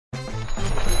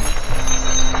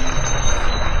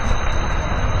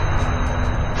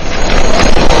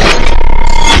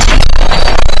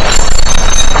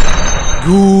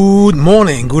Good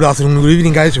morning, good afternoon, good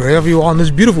evening guys, wherever you are in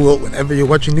this beautiful world, whenever you're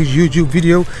watching this YouTube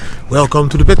video. Welcome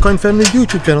to the Bitcoin Family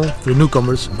YouTube channel. For the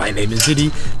newcomers, my name is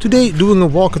Didi. Today doing a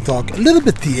walk and talk, a little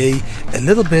bit TA, a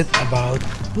little bit about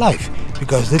life.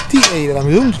 Because the TA that I'm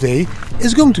doing today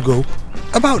is going to go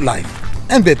about life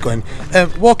and Bitcoin.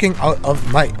 Walking out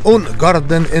of my own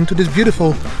garden into this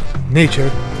beautiful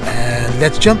nature. And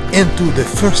let's jump into the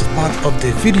first part of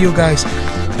the video guys.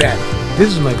 Bam! This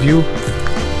is my view.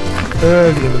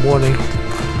 Early in the morning,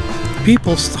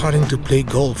 people starting to play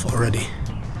golf already.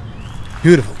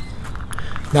 Beautiful.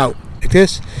 Now, like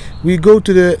this, we go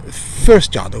to the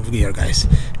first chart over here, guys.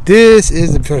 This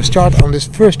is the first chart. On this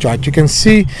first chart, you can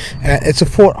see it's a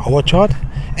 4-hour chart,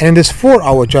 and in this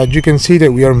 4-hour chart, you can see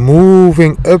that we are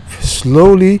moving up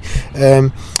slowly.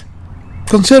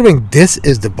 Considering this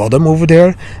is the bottom over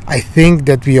there, I think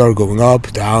that we are going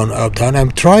up, down, up, down.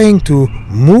 I'm trying to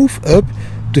move up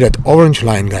to that orange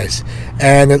line, guys,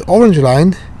 and that orange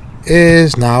line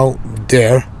is now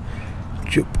there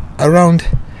around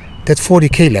that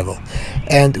 40k level,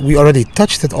 and we already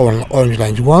touched that orange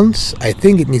line once. I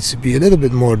think it needs to be a little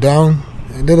bit more down,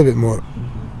 a little bit more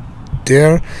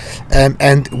there,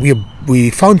 and we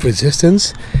found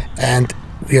resistance, and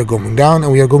we are going down,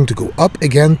 and we are going to go up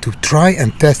again to try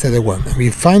and test that one. And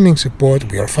we're finding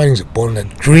support. We are finding support on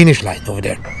that greenish line over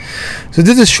there. So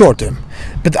this is short term,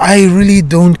 but I really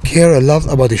don't care a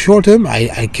lot about the short term.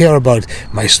 I care about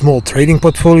my small trading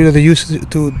portfolio that I use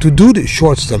to do the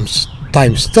short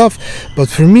time stuff. But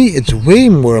for me, it's way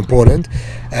more important.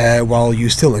 While you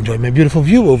still enjoy my beautiful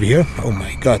view over here. Oh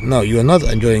my God! No, you are not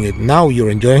enjoying it. Now you're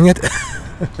enjoying it.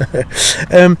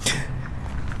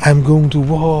 I'm going to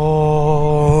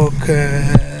walk.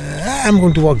 I'm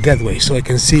going to walk that way so I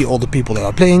can see all the people that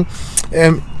are playing.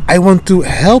 I want to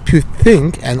help you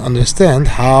think and understand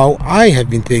how I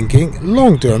have been thinking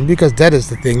long term, because that is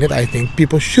the thing that I think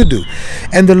people should do.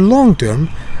 And the long term,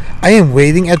 I am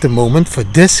waiting at the moment for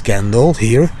this candle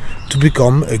here to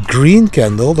become a green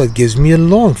candle that gives me a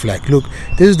long flag. Look,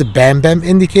 this is the Bam Bam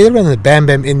indicator, and the Bam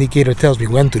Bam indicator tells me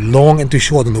when to long and to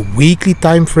short in a weekly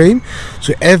time frame.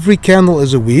 So every candle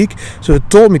is a week. So it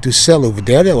told me to sell over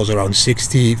there. That was around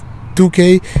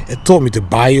 62k. It told me to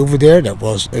buy over there. That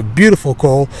was a beautiful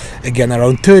call. Again,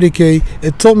 around 30k.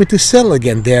 It told me to sell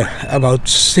again there, about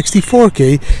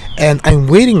 64k. And I'm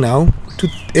waiting now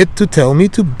to tell me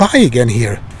to buy again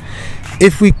here.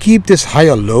 If we keep this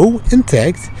higher low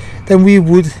intact, then we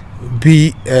would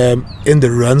be in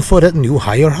the run for that new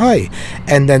higher high.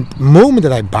 And then the moment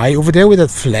that I buy over there with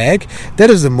that flag, that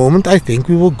is the moment I think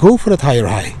we will go for that higher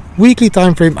high. Weekly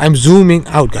time frame. I'm zooming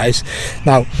out, guys.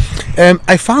 Now,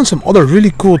 I found some other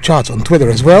really cool charts on Twitter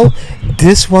as well.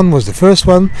 This one was the first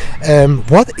one.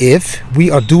 What if we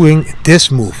are doing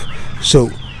this move? So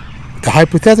the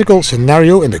hypothetical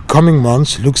scenario in the coming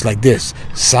months looks like this: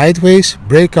 sideways,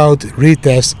 breakout,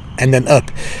 retest, and then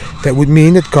up. That would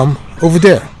mean it come over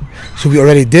there. So we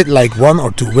already did like 1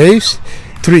 or 2 waves,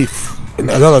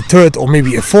 another third or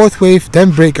maybe a fourth wave,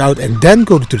 then break out and then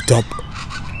go to the top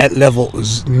at level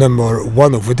number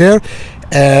 1 over there.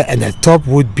 And that top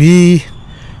would be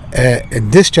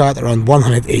in this chart around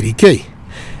 180k.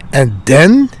 And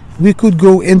then we could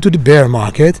go into the bear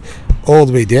market all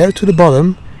the way there to the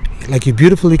bottom, like you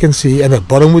beautifully can see, and the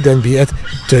bottom would then be at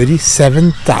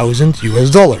 37,000 US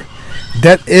dollar.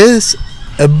 That is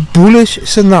a bullish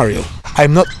scenario.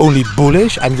 I'm not only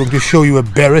bullish, I'm going to show you a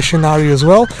bearish scenario as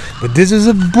well, but this is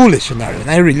a bullish scenario,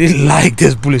 and I really like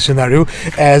this bullish scenario,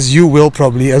 as you will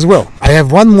probably as well. I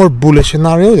have one more bullish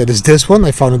scenario, that is this one.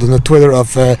 I found it on the Twitter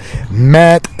of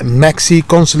Maxi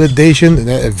Consolidation,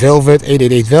 Velvet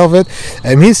 888 Velvet,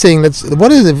 and he's saying that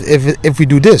what is if we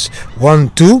do this 1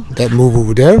 2, that move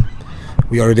over there,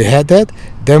 we already had that.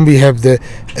 Then we have the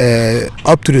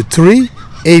up to the 3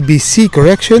 ABC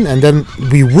correction, and then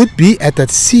we would be at that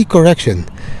C correction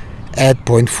at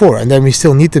 0.4, and then we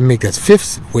still need to make that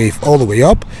 5th wave all the way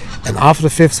up, and after the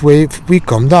 5th wave we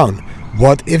come down.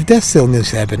 What if that still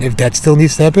needs to happen? If that still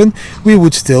needs to happen, we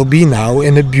would still be now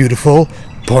in a beautiful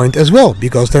point as well,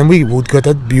 because then we would get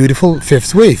that beautiful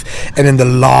 5th wave. And in the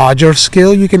larger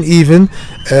scale, you can even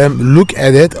look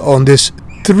at it on this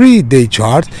 3-day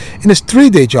chart. In this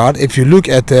 3-day chart, if you look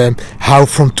at how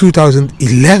from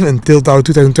 2011 till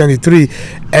 2023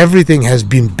 everything has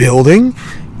been building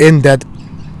in that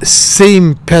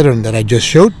same pattern that I just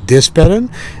showed, this pattern,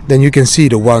 then you can see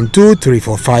the 1 2 3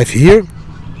 4 5 here.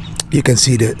 You can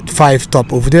see the 5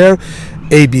 top over there,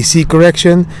 ABC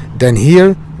correction, then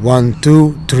here 1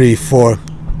 2 3 4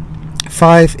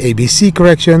 5 ABC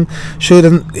correction. So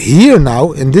then here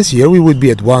now in this year we would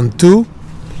be at 1 2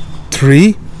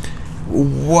 3.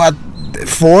 What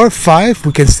 4, 5,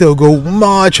 we can still go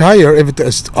much higher if it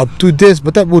is up to this,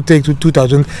 but that will take to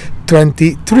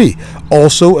 2023.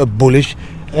 Also a bullish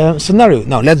scenario.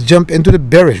 Now let's jump into the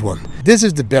bearish one. This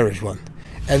is the bearish one,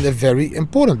 and a very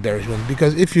important bearish one,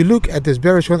 because if you look at this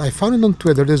bearish one, I found it on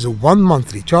Twitter. There's a 1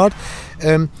 monthly chart.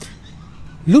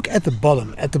 Look at the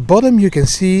bottom. At the bottom you can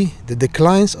see the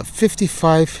declines of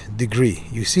 55 degree.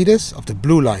 You see this of the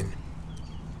blue line.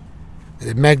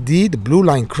 The MACD, the blue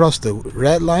line crossed the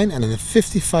red line, and then a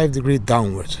 55 degree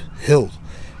downward hill.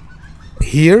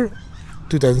 Here,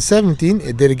 2017,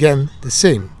 it did again the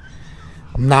same.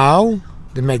 Now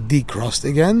the MACD crossed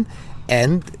again,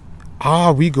 and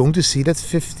are we going to see that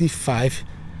 55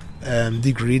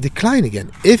 degree decline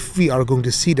again? If we are going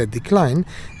to see that decline,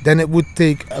 then it would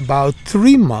take about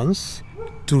 3 months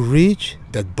to reach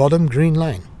that bottom green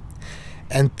line.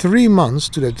 And 3 months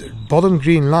to that bottom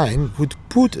green line would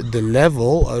put the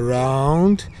level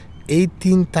around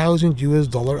 18,000 US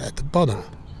dollar at the bottom.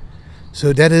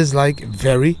 So that is like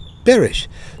very bearish.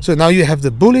 So now you have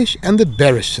the bullish and the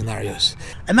bearish scenarios.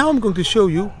 And now I'm going to show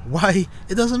you why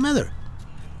it doesn't matter.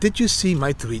 Did you see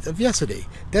my tweet of yesterday?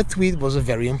 That tweet was a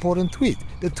very important tweet.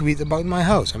 The tweet about my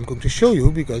house. I'm going to show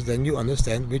you, because then you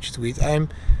understand which tweet I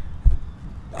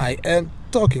am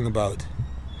talking about.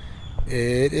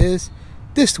 It is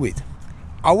this tweet.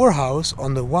 Our house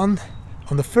on the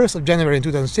 1st of January in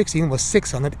 2016 was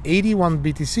 681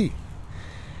 BTC.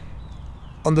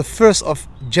 On the 1st of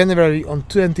January on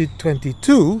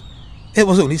 2022, it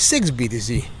was only 6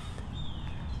 BTC.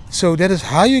 So that is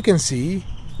how you can see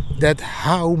that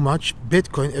how much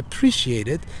Bitcoin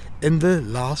appreciated in the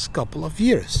last couple of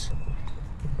years.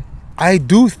 I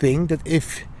do think that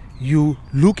if you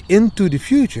look into the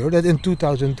future, that in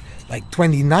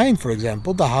 2029, for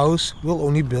example, the house will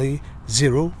only be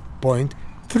 0.3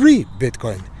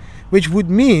 Bitcoin, which would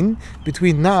mean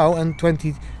between now and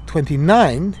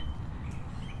 2029,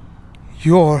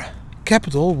 your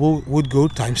capital would go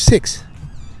times 6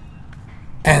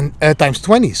 and times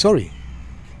 20. Sorry,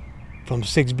 from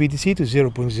 6 BTC to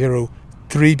 0.03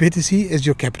 BTC is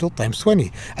your capital times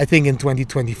 20. I think in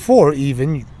 2024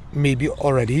 even maybe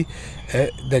already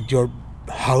that your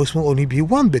house will only be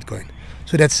 1 Bitcoin.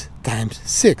 So that's times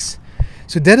 6.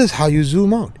 So that is how you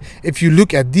zoom out. If you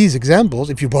look at these examples,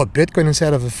 if you bought Bitcoin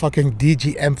instead of a fucking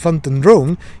DGM fund in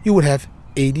Rome, you would have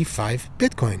 85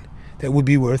 Bitcoin. That would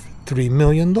be worth $3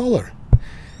 million.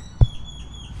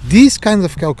 These kinds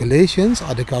of calculations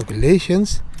are the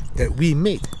calculations that we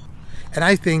made. And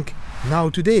I think now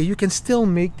today you can still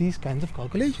make these kinds of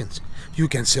calculations. You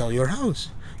can sell your house.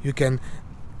 You can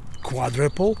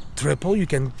quadruple, triple, you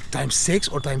can times 6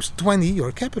 or times 20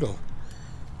 your capital.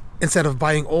 Instead of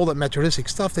buying all that materialistic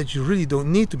stuff that you really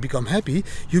don't need to become happy,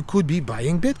 you could be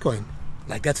buying Bitcoin,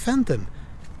 like that Phantom.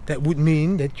 That would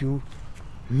mean that you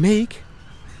make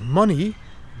money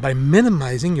by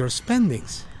minimizing your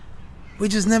spendings,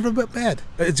 which is never bad.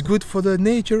 It's good for the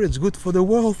nature, it's good for the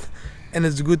world, and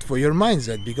it's good for your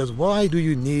mindset, because why do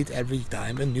you need every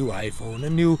time a new iPhone, a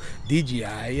new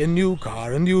DJI, a new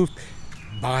car, a new...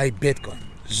 Buy Bitcoin.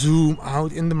 Zoom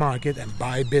out in the market and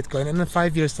buy Bitcoin, and in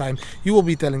 5 years time you will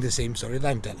be telling the same story that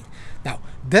I'm telling. Now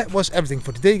that was everything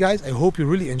for today, guys. I hope you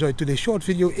really enjoyed today's short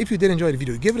video. If you did enjoy the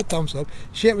video, give it a thumbs up,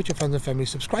 share it with your friends and family,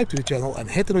 subscribe to the channel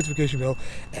and hit the notification bell,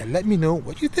 and let me know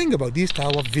what you think about these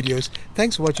style of videos.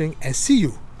 Thanks for watching, and see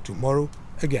you tomorrow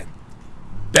again.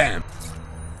 Bam!